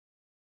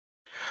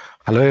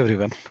Hello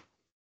everyone,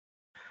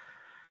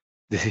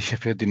 this is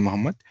Shafiuddin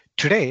Mohammed.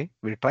 Today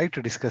we try to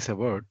discuss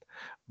about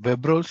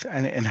web roles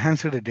and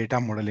enhanced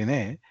data model in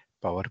a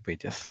Power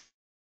Pages.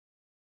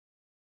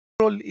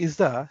 Role is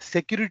the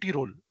security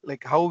role,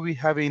 like how we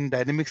have in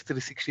Dynamics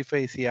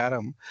 365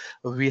 CRM,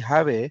 we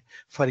have a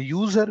for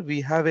user we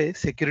have a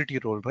security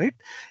role, right?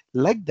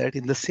 Like that,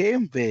 in the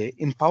same way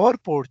in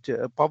Portals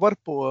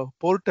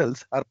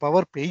or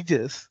Power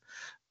Pages,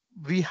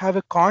 we have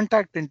a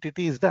contact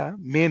entity is the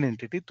main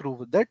entity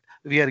through that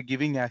we are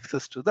giving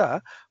access to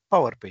the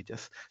Power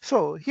Pages.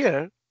 So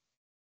here,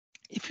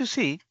 if you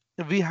see,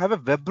 we have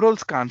a web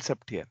roles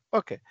concept here.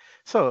 Okay,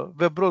 so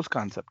web roles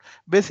concept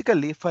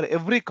basically for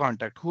every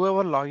contact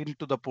whoever log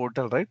into the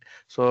portal, right?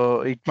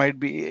 So it might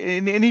be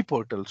in any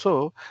portal,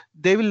 so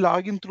they will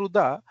log in through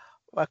the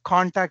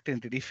contact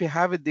entity. If you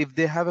have it, if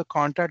they have a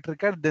contact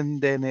record, then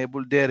they are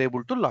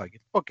able to log in.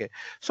 Okay,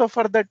 so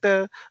for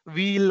that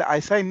we'll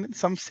assign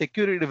some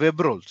security web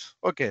roles.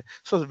 Okay,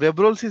 so web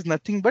roles is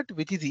nothing but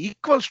which is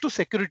equals to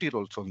security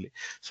roles only.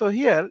 So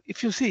here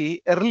if you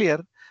see earlier,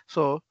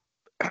 so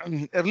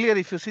earlier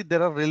if you see,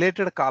 there are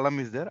related column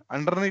is there.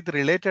 Underneath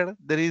related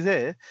there is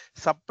a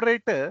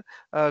separate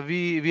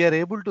we are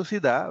able to see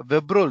the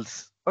web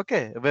roles.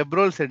 Okay, web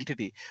roles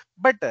entity.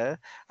 But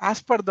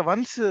as per the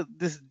once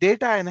this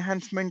data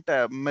enhancement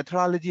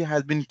methodology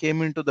has been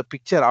came into the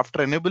picture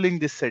after enabling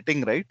this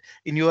setting, right,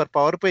 in your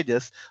Power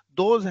Pages,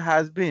 those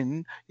has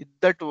been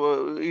that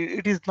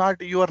it is not,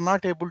 you are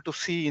not able to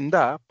see in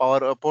the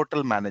Power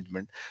Portal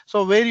management.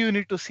 So where you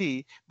need to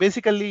see,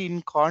 basically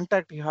in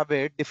contact you have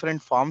a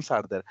different forms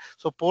are there.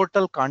 So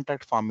portal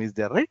contact form is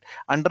there, right?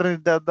 Under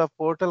the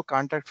portal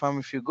contact form,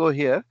 if you go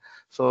here,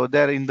 so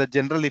there in the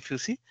general, if you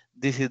see,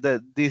 this is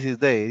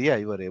the area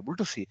you are able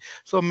to see.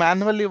 So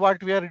manually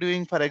what we are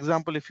doing, for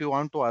example, if you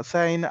want to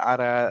assign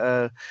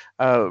or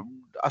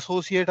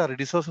associate or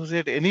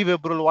disassociate any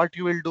web role, what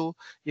you will do,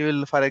 you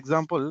will, for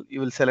example, you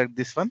will select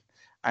this one,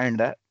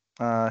 and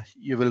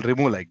you will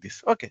remove like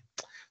this. Okay,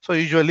 so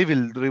usually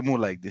we'll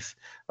remove like this.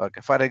 Okay,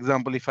 for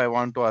example, if I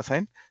want to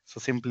assign, so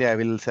simply I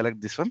will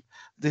select this one.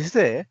 This is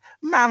a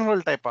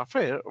manual type of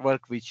a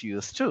work which you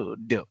used to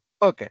do.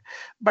 Okay,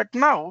 but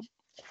now,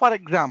 for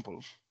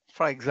example,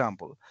 for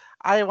example,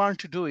 I want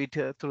to do it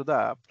through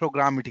the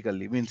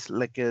programmatically, means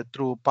like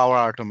through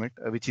Power Automate,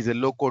 which is a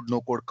low code,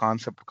 no code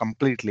concept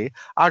completely.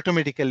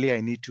 Automatically,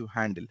 I need to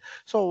handle.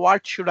 So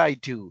what should I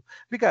do?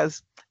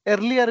 Because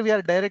earlier we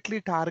are directly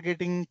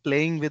targeting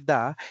playing with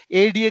the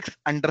ADX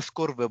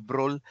underscore web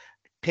role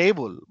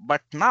table,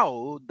 but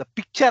now the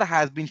picture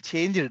has been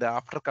changed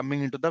after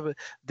coming into the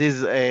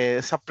this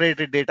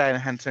separated data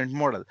enhancement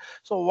model.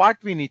 So what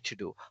we need to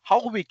do,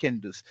 how we can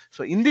do this?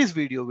 So in this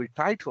video we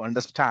try to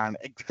understand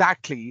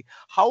exactly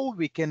how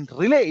we can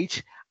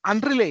relate,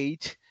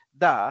 unrelate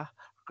the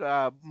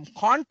uh,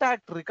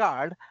 contact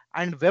record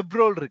and web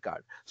role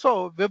record.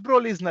 So web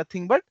role is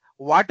nothing but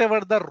whatever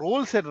the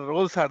roles and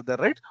roles are there,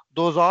 right?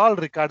 Those all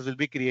records will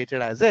be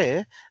created as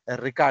a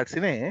records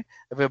in a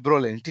web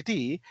role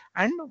entity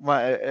and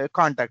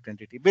contact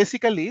entity.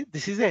 Basically,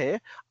 this is a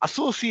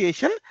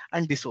association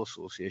and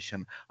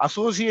disassociation.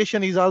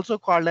 Association is also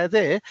called as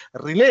a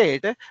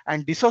relate,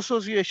 and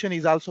disassociation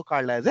is also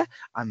called as a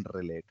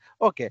unrelate.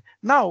 Okay,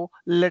 now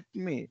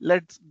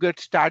let's get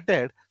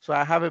started. So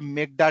I have a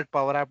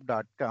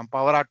make.powerapp.com,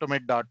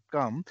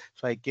 powerautomate.com.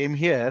 So I came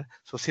here.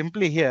 So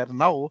simply here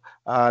now,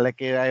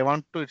 I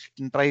want to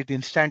try it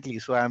instantly.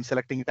 So I'm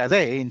selecting it as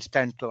a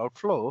instant cloud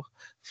flow.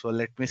 So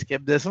let me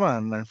skip this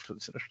one and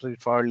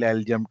straightforwardly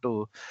I'll jump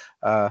to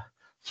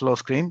flow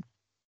screen.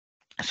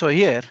 So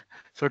here,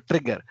 so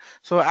trigger.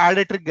 So add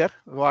a trigger,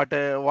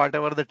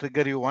 whatever the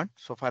trigger you want.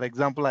 So for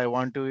example, I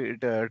want to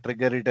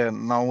trigger it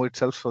now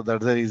itself. So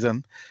that's the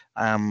reason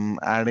I'm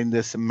adding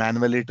this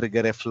manually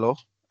trigger a flow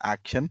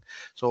action.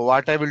 So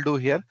what I will do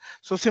here,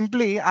 so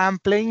simply I'm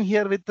playing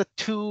here with the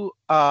two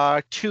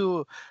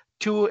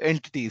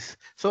entities,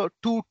 so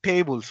two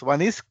tables.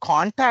 One is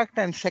contact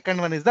and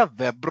second one is the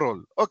web role.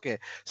 Okay,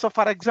 so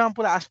for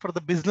example, as per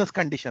the business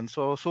condition,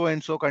 so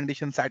and so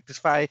condition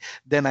satisfy,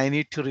 then I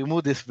need to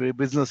remove this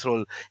business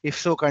role. If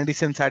so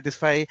condition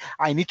satisfy,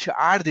 I need to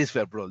add this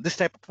web role. This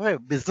type of a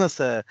business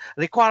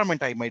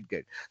requirement I might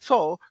get.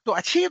 So to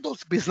achieve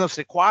those business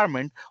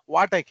requirement,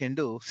 what I can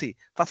do, see,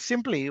 first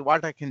simply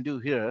what I can do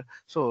here.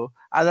 So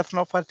as of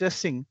now for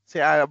testing,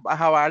 say I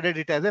have added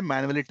it as a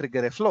manually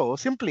trigger a flow.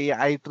 Simply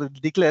I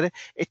declare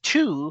a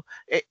two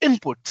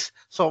inputs.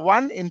 So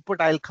one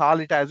input I'll call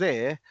it as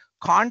a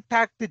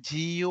contact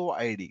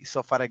GUID.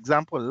 So for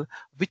example,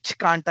 which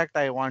contact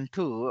I want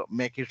to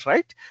make it,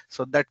 right?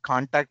 So that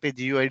contact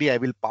GUID I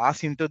will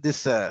pass into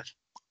this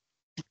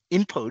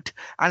input.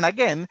 And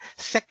again,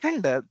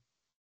 second,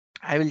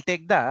 I will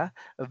take the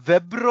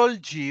web role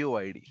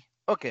GUID.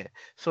 Okay,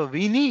 so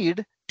we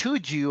need two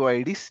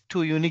GUIDs,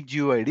 two unique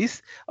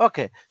GUIDs.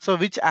 Okay, so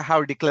which I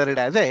have declared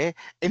as a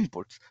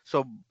inputs.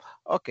 So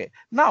okay,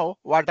 now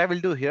what I will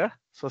do here,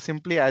 So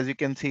simply, as you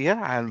can see here,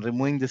 I am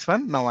removing this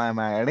one. Now I am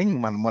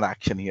adding one more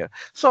action here.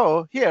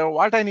 So here,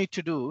 what I need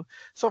to do.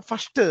 So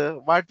first,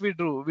 what we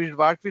do,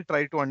 what we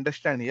try to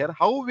understand here,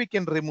 how we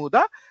can remove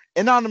the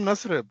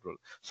anonymous web role.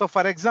 So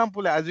for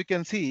example, as you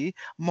can see,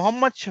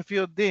 Muhammad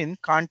Shafiuddin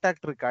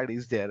contact record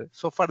is there.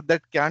 So for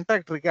that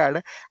contact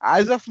record,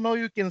 as of now,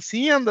 you can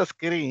see on the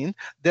screen,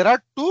 there are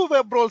two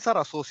web roles are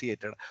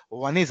associated.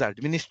 One is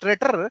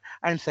administrator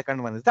and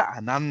second one is the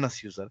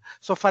anonymous user.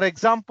 So for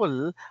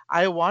example,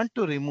 I want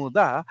to remove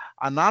the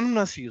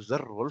anonymous user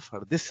role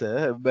for this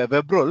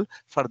web role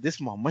for this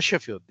Muhammad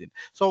Shafiuddin.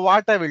 So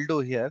what I will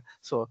do here,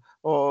 so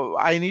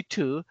I need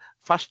to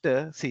first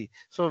see.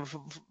 So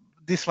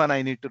this one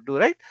I need to do,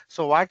 right?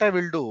 So what I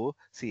will do,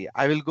 see,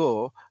 I will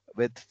go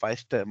with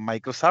first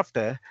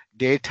Microsoft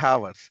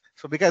Dataverse.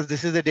 So because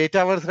this is the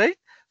Dataverse, right?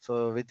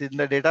 So within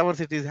the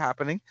Dataverse it is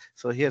happening.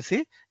 So here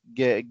see,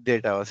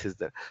 Dataverse is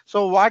there.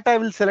 So what I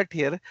will select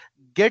here,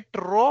 get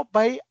row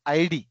by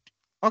ID.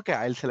 Okay,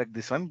 I'll select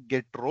this one,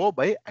 get row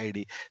by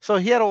ID. So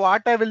here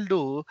what I will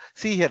do,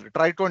 see here,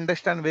 try to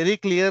understand very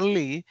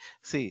clearly.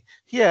 See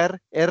here,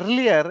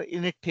 earlier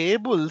in a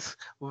tables,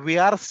 we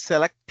are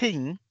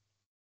selecting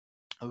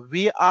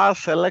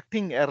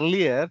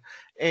earlier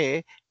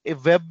a, a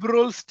web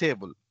roles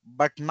table,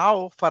 but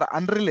now for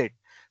unrelated.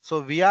 So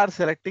we are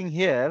selecting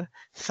here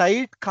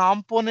site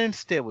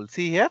components table.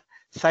 See here,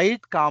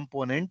 site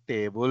component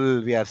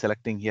table we are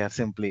selecting here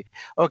simply.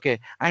 Okay,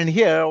 and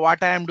here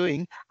what I am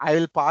doing, I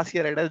will pass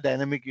here as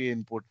dynamic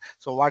input.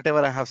 So whatever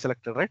I have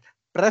selected, right?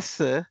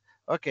 Press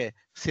okay,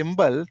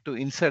 symbol to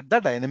insert the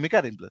dynamic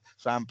or input.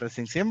 So I'm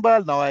pressing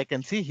symbol. Now I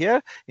can see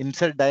here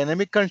insert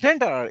dynamic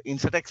content or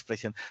insert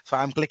expression. So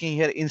I'm clicking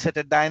here insert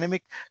a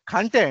dynamic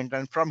content,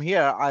 and from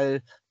here I'll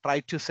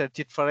try to search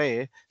it for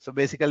a. So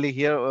basically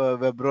here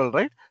web role,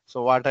 right?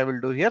 So what I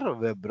will do here,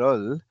 web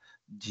role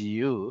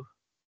GUID.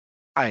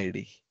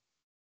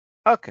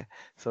 Okay,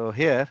 so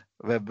here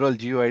web role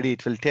GUID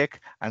it will take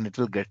and it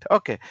will get.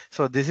 Okay,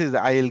 so this is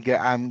I'm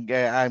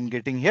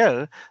getting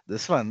here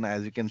this one,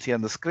 as you can see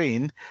on the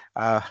screen.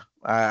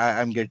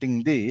 I'm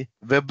getting the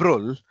web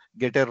role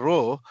get a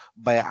row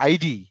by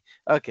ID.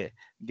 Okay,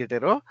 get a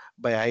row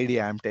by ID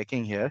I'm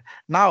taking here.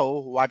 Now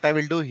what I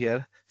will do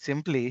here,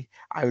 simply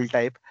I will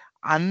type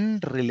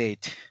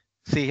unrelate.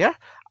 See here,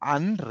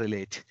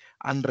 unrelate.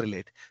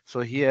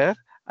 So here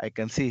I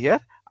can see here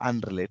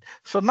unrelate.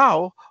 So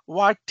now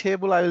what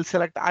table I will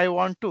select? I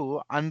want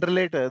to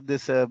unrelate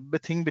this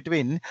thing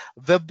between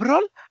web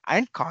role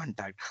and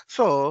contact.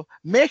 So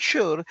make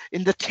sure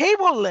in the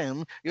table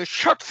name you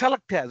should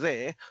select as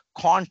a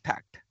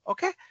contact.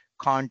 Okay,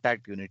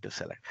 contact you need to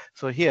select.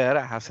 So here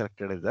I have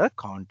selected as a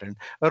content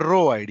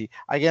row ID.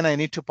 Again, I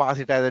need to pass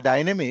it as a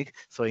dynamic.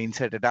 So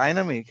insert a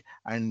dynamic,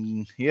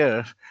 and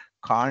here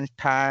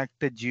contact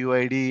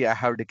GUID, I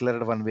have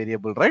declared one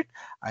variable, right?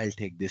 I'll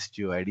take this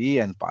GUID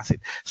and pass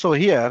it. So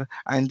here,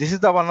 and this is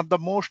the one of the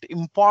most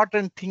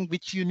important thing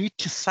which you need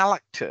to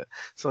select.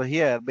 So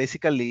here,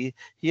 basically,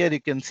 here you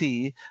can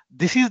see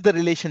this is the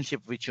relationship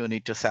which you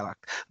need to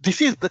select.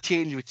 This is the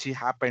change which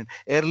happened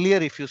earlier.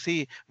 If you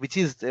see which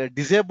is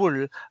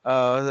disabled,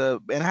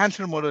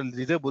 enhanced model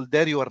disabled,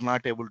 there you are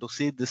not able to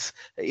see this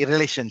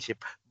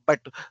relationship. But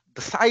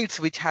the sites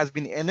which has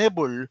been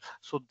enabled,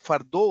 so for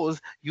those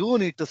you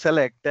need to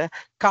select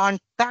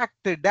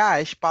contact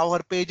dash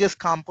PowerPages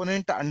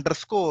component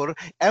underscore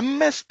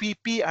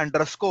MSPP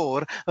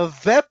underscore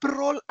web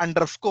role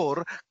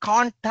underscore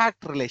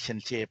contact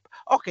relationship.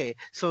 Okay,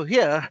 so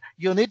here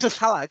you need to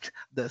select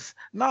this.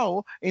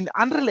 Now in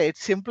unrelate,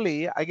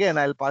 simply again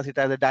I'll pass it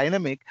as a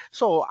dynamic.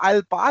 So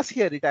I'll pass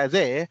here it as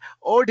a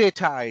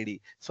OData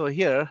ID. So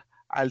here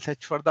I'll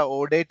search for the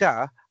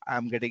OData.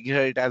 I'm getting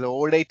here it as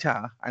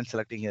OData and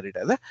selecting here it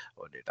as a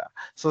OData.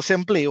 So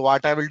simply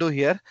what I will do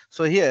here.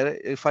 So here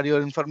for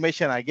your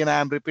information, again, I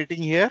am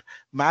repeating here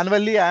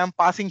manually, I am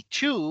passing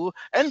two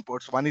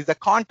inputs. One is the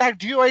contact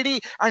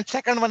GUID and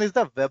second one is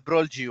the web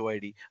role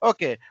GUID.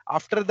 Okay.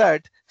 After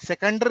that,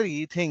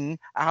 secondary thing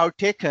I have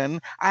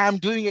taken, I am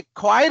doing a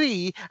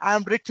query. I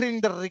am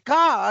retrieving the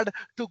record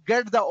to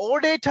get the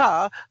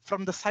OData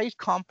from the site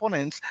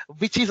components,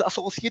 which is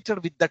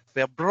associated with that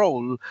web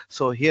role.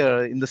 So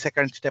here in the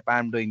second step, I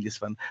am doing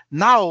this one.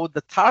 Now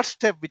the third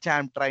step which I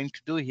am trying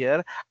to do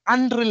here,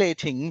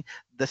 unrelating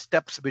the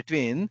steps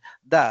between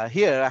the,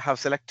 here I have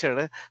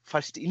selected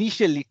first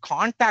initially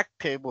contact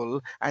table,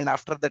 and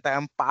after that I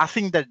am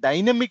passing the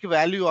dynamic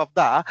value of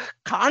the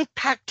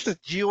contact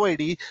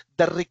GUID,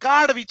 the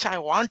record which I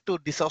want to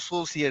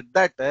disassociate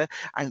that,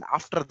 and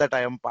after that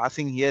I am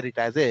passing here it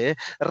as a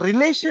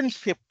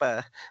relationship.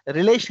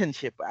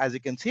 Relationship, as you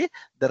can see,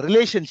 the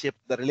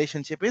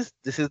relationship is,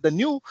 this is the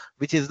new,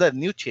 which is the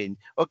new change.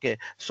 Okay,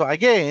 so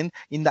again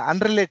in the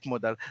unrelate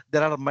model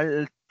there are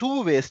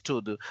two ways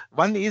to do.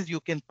 One is you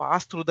can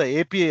pass through the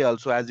API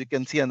also, as you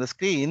can see on the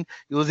screen,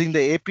 using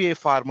the API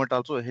format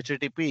also,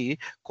 HTTP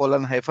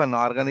colon hyphen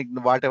organic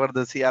whatever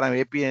the CRM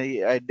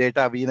API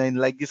data v9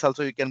 like this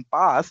also you can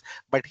pass.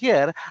 But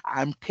here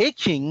I'm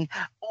taking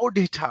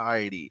audit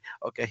ID.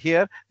 Okay,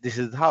 here this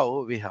is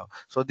how we have.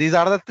 So these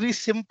are the three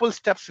simple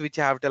steps which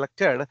I have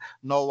selected.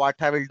 Now what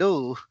I will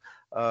do,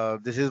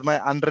 this is my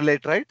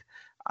unrelate, right?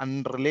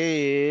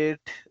 Unrelate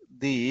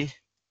the,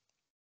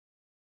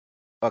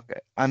 okay,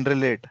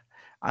 unrelate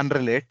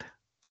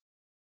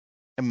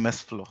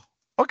MS flow.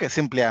 Okay,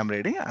 simply I'm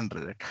ready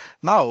unrelate.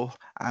 Now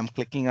I'm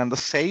clicking on the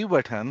save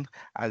button.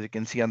 As you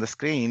can see on the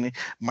screen,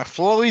 my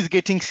flow is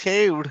getting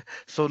saved.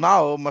 So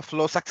now my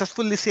flow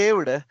successfully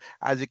saved.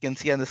 As you can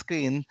see on the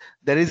screen,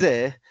 there is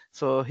a,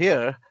 so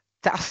here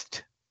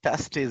test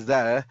is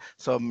there.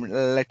 So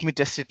let me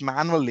test it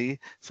manually.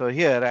 So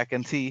here I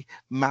can see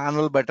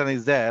manual button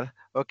is there.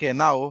 Okay,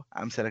 now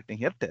I'm selecting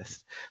here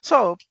test.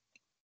 So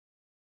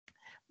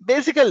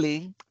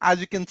basically, as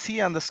you can see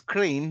on the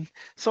screen,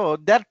 so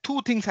there are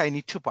two things I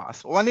need to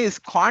pass. One is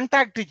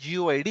contact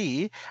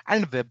GUID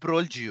and web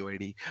role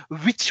GUID.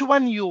 Which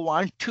one you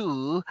want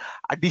to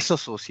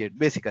disassociate,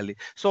 basically.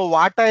 So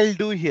what I'll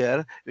do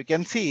here, you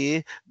can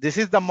see this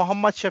is the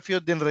Muhammad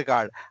Shafiuddin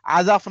record.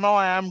 As of now,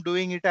 I am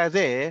doing it as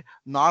a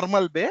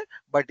normal way,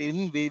 but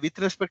with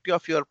respect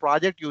of your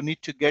project, you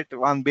need to get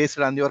one based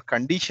on your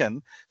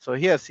condition. So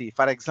here, see,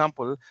 for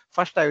example,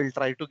 first I will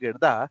try to get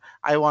the,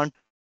 I want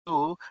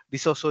to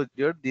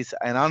dissociate this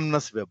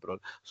anonymous web role.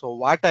 So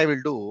what I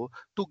will do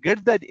to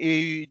get that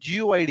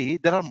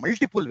GUID, there are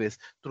multiple ways.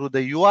 Through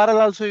the URL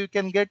also you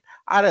can get,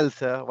 or else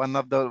one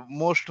of the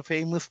most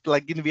famous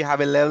plugin we have,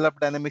 a Level Up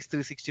Dynamics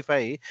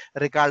 365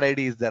 record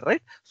ID is there,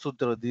 right? So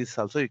through this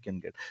also you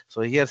can get.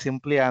 So here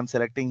simply I am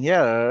selecting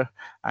here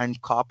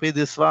and copy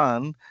this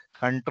one,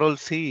 Control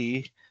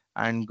C,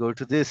 and go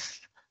to this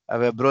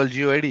web role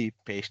GUID,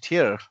 paste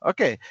here.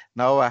 Okay,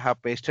 now I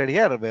have pasted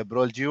here web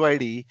role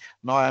GUID.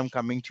 Now I'm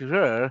coming to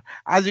here.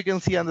 As you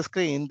can see on the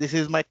screen, this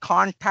is my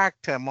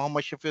contact.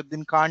 Mohammed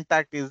Shafiuddin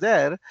contact is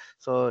there.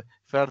 So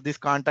for this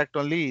contact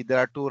only, there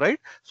are two, right?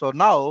 So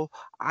now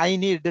I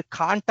need the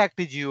contact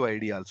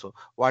GUID also.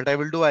 What I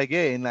will do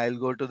again, I'll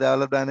go to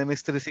the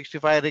Dynamics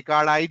 365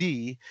 record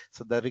ID.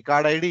 So the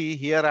record ID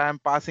here, I am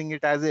passing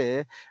it as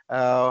a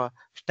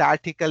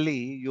statically.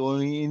 You,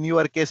 in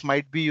your case,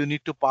 might be you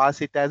need to pass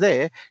it as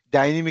a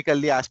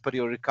dynamically as per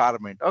your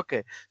requirement.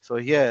 Okay, so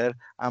here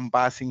I'm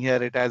passing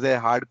here it as a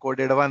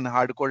hard-coded one,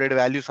 hard-coded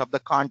values of the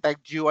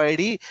contact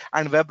GUID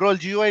and web role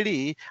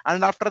GUID,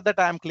 and after that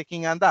I'm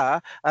clicking on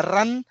the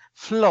run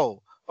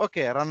flow.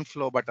 Okay, run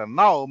flow button.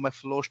 Now my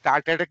flow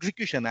started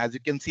execution. As you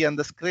can see on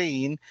the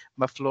screen,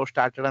 my flow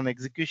started on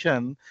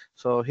execution.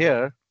 So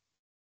here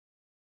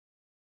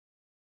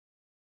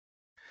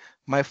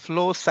my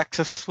flow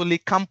successfully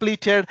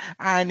completed,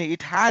 and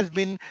it has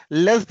been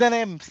less than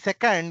a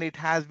second, it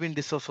has been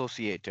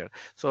disassociated.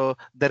 So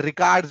the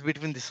records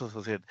between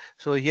disassociated.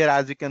 So here,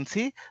 as you can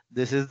see,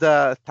 this is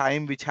the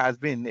time which has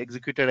been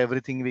executed,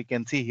 everything we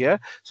can see here.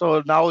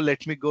 So now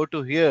let me go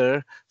to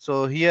here.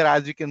 So here,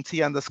 as you can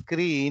see on the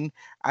screen,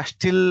 I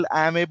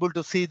am able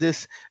to see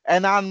this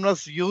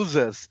anonymous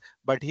users.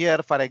 But here,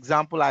 for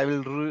example, I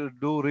will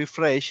do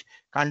refresh,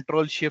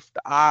 Control Shift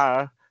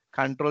R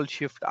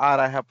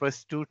I have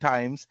pressed 2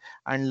 times,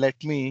 and let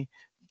me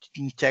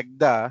check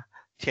the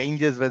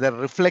changes whether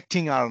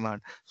reflecting or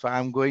not. So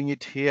I'm going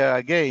it here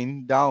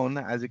again down,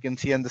 as you can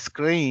see on the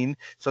screen.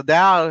 So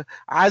there,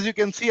 as you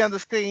can see on the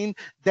screen,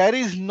 there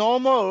is no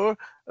more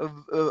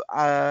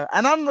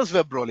anonymous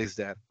web role is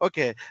there.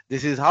 Okay,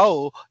 this is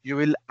how you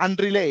will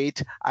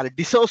unrelate or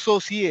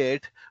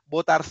disassociate.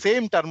 Both are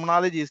same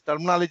terminologies.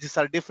 Terminologies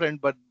are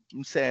different, but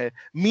say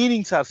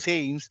meanings are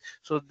same.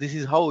 So this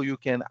is how you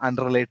can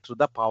unrelate to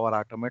the Power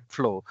Automate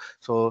flow.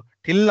 So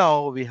till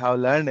now we have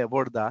learned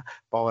about the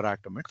Power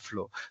Automate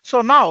flow.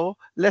 So now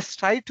let's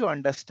try to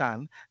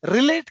understand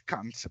relate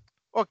concept.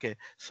 Okay,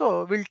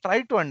 so we'll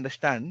try to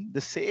understand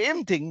the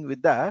same thing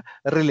with the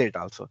relate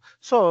also.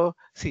 So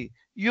see,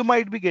 you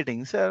might be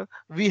getting, sir,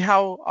 we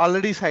have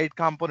already site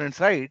components,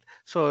 right?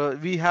 So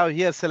we have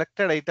here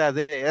selected it as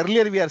a,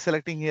 earlier we are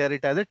selecting here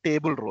it as a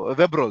table row,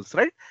 web roles,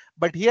 right?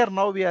 But here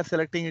now we are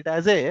selecting it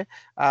as a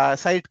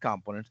site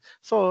components.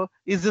 So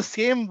is the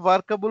same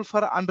workable for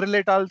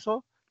unrelate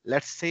also?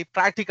 Let's say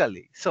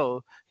practically.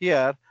 So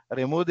here,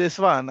 remove this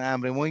one. I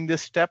am removing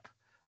this step.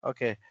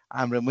 Okay,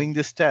 I'm removing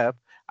this step.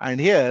 And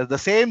here the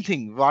same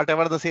thing,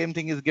 whatever the same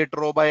thing is, get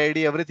row by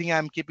ID, everything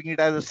I'm keeping it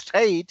as a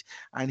straight.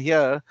 And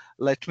here,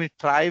 let me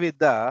try with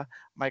the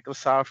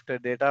Microsoft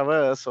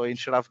Dataverse. So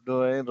instead of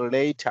doing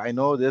relate, I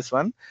know this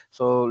one.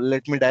 So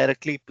let me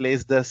directly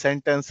place the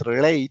sentence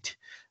relate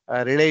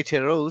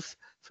rows.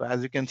 So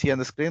as you can see on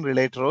the screen,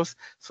 relate rows.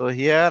 So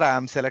here I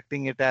am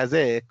selecting it as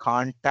a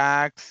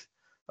contacts.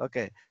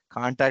 Okay,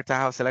 Contact I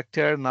have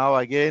selected. Now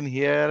again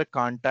here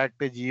contact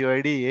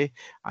GUID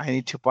I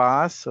need to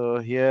pass. So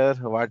here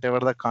whatever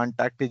the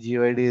contact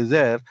GUID is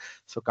there.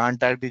 So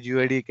contact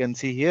GUID you can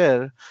see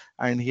here,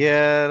 and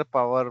here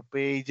Power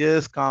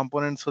Pages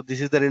component. So this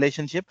is the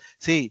relationship.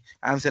 See,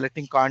 I'm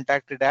selecting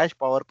contact dash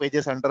Power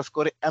Pages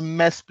underscore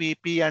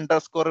MSPP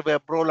underscore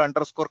web role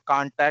underscore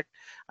contact,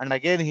 and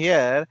again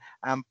here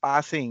I'm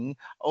passing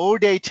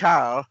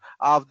ODHR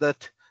of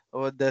that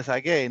with this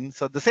again.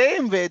 So the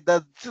same way,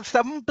 the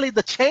simply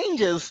the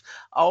changes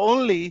are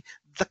only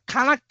the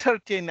connector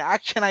chain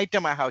action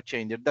item I have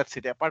changed. That's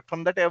it. Apart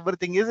from that,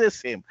 everything is the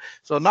same.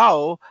 So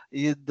now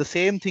the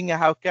same thing I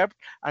have kept,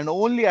 and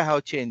only I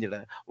have changed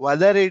it.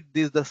 Whether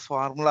this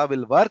formula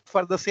will work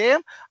for the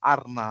same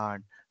or not.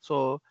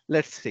 So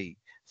let's see.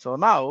 So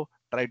now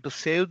try to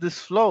save this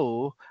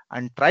flow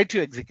and try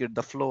to execute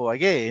the flow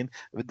again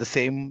with the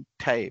same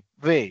type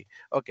way.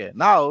 Okay,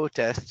 now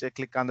test,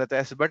 click on the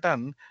test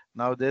button.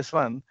 Now this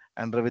one,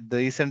 and with the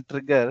recent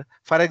trigger,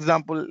 for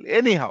example,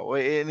 anyhow,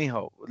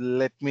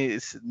 let me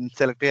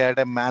select it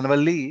item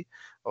manually.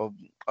 Oh,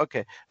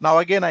 okay, now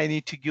again I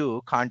need to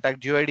give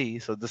contact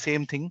UID. So the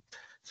same thing.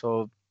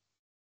 So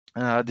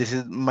this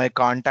is my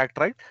contact,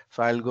 right?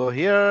 So I'll go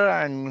here,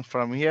 and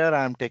from here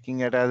I'm taking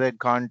it as a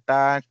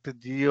contact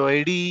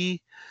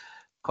GUID,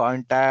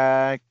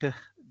 contact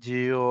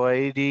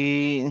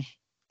GUID,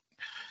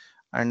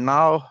 and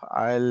now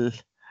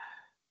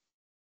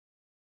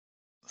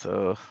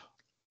so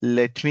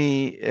let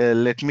me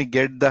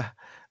get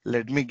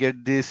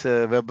this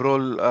web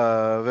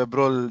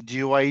role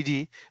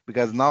GUID,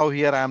 because now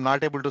here I am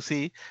not able to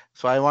see.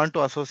 So I want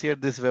to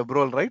associate this web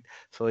role, right?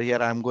 So here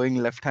I'm going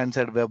left hand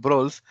side web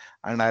roles,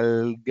 and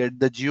I'll get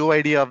the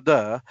GUID of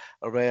the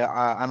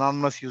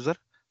anonymous user.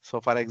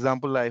 So for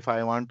example, if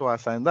I want to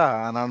assign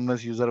the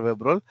anonymous user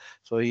web role,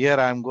 so here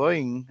I'm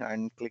going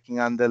and clicking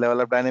on the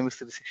level of Dynamics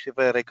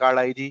 365 record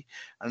ID,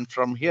 and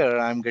from here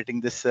I'm getting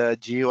this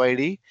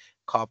GUID,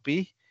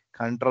 copy,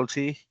 Control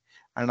C,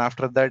 and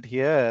after that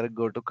here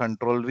go to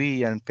Control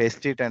V and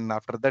paste it, and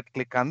after that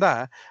click on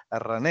the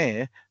run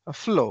a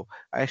flow.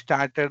 I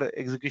started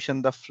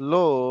execution the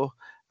flow.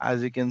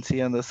 As you can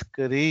see on the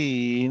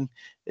screen,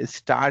 it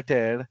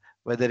started.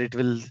 Whether it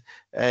will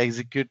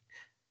execute,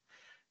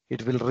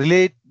 it will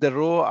relate the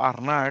row or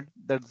not,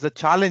 that's the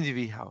challenge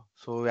we have.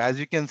 So as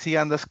you can see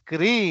on the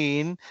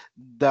screen,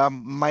 the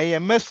my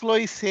MS flow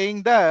is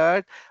saying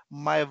that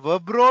my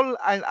verb role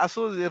and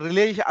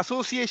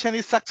association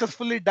is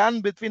successfully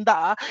done between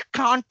the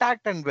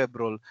contact and web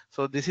role.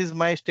 So this is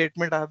my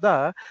statement of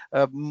the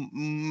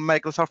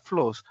Microsoft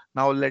flows.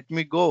 Now let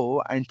me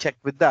go and check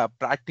with the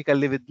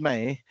practically with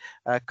my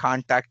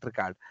contact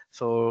record.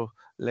 So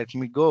let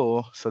me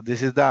go. So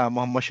this is the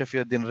Muhammad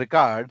Shafiuddin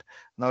record.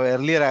 Now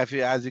earlier,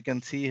 as you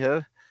can see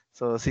here,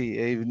 so see,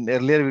 even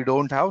earlier we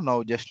don't have,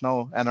 now just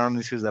now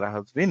anonymous user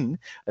has been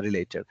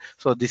related.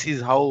 So this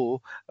is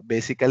how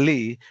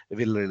basically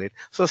will relate.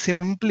 So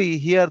simply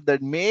here, the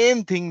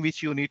main thing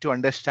which you need to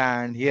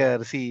understand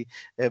here, see,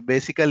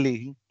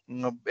 basically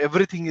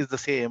everything is the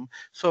same.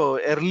 So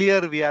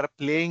earlier we are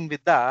playing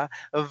with the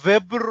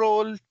web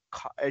role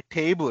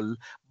table,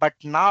 but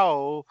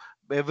now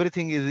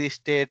everything is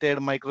stated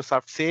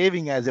Microsoft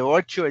saving as a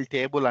virtual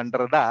table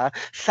under the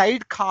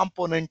side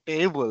component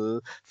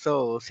table.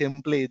 So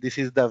simply this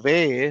is the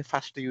way.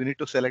 First you need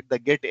to select the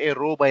get a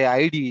row by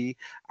ID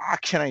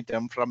action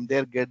item. From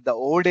there get the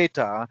O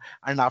data,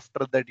 and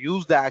after that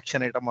use the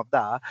action item of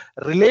the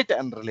relate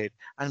and relate.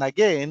 And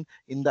again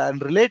in the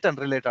relate and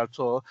relate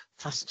also,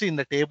 first in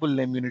the table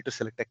name you need to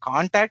select a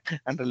contact,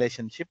 and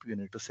relationship you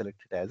need to select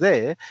it as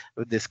a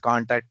with this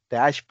contact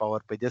dash Power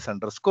Pages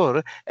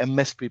underscore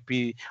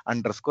MSPP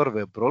underscore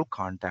web role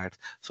contacts.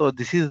 So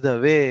this is the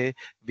way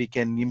we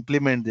can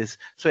implement this.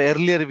 So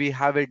earlier we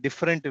have a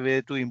different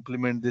way to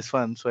implement this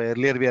one. So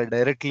earlier we are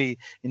directly,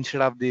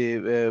 instead of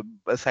the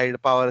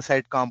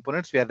side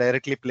components, we are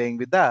directly playing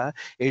with the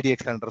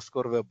ADX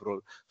underscore web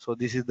role. So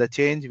this is the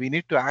change we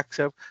need to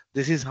accept.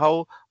 This is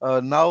how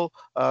now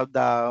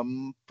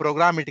the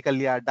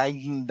programmatically or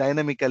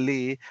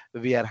dynamically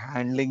we are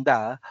handling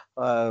the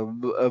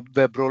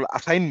web role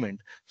assignment.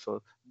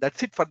 So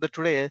that's it for the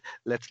today.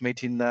 Let's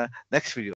meet in the next video.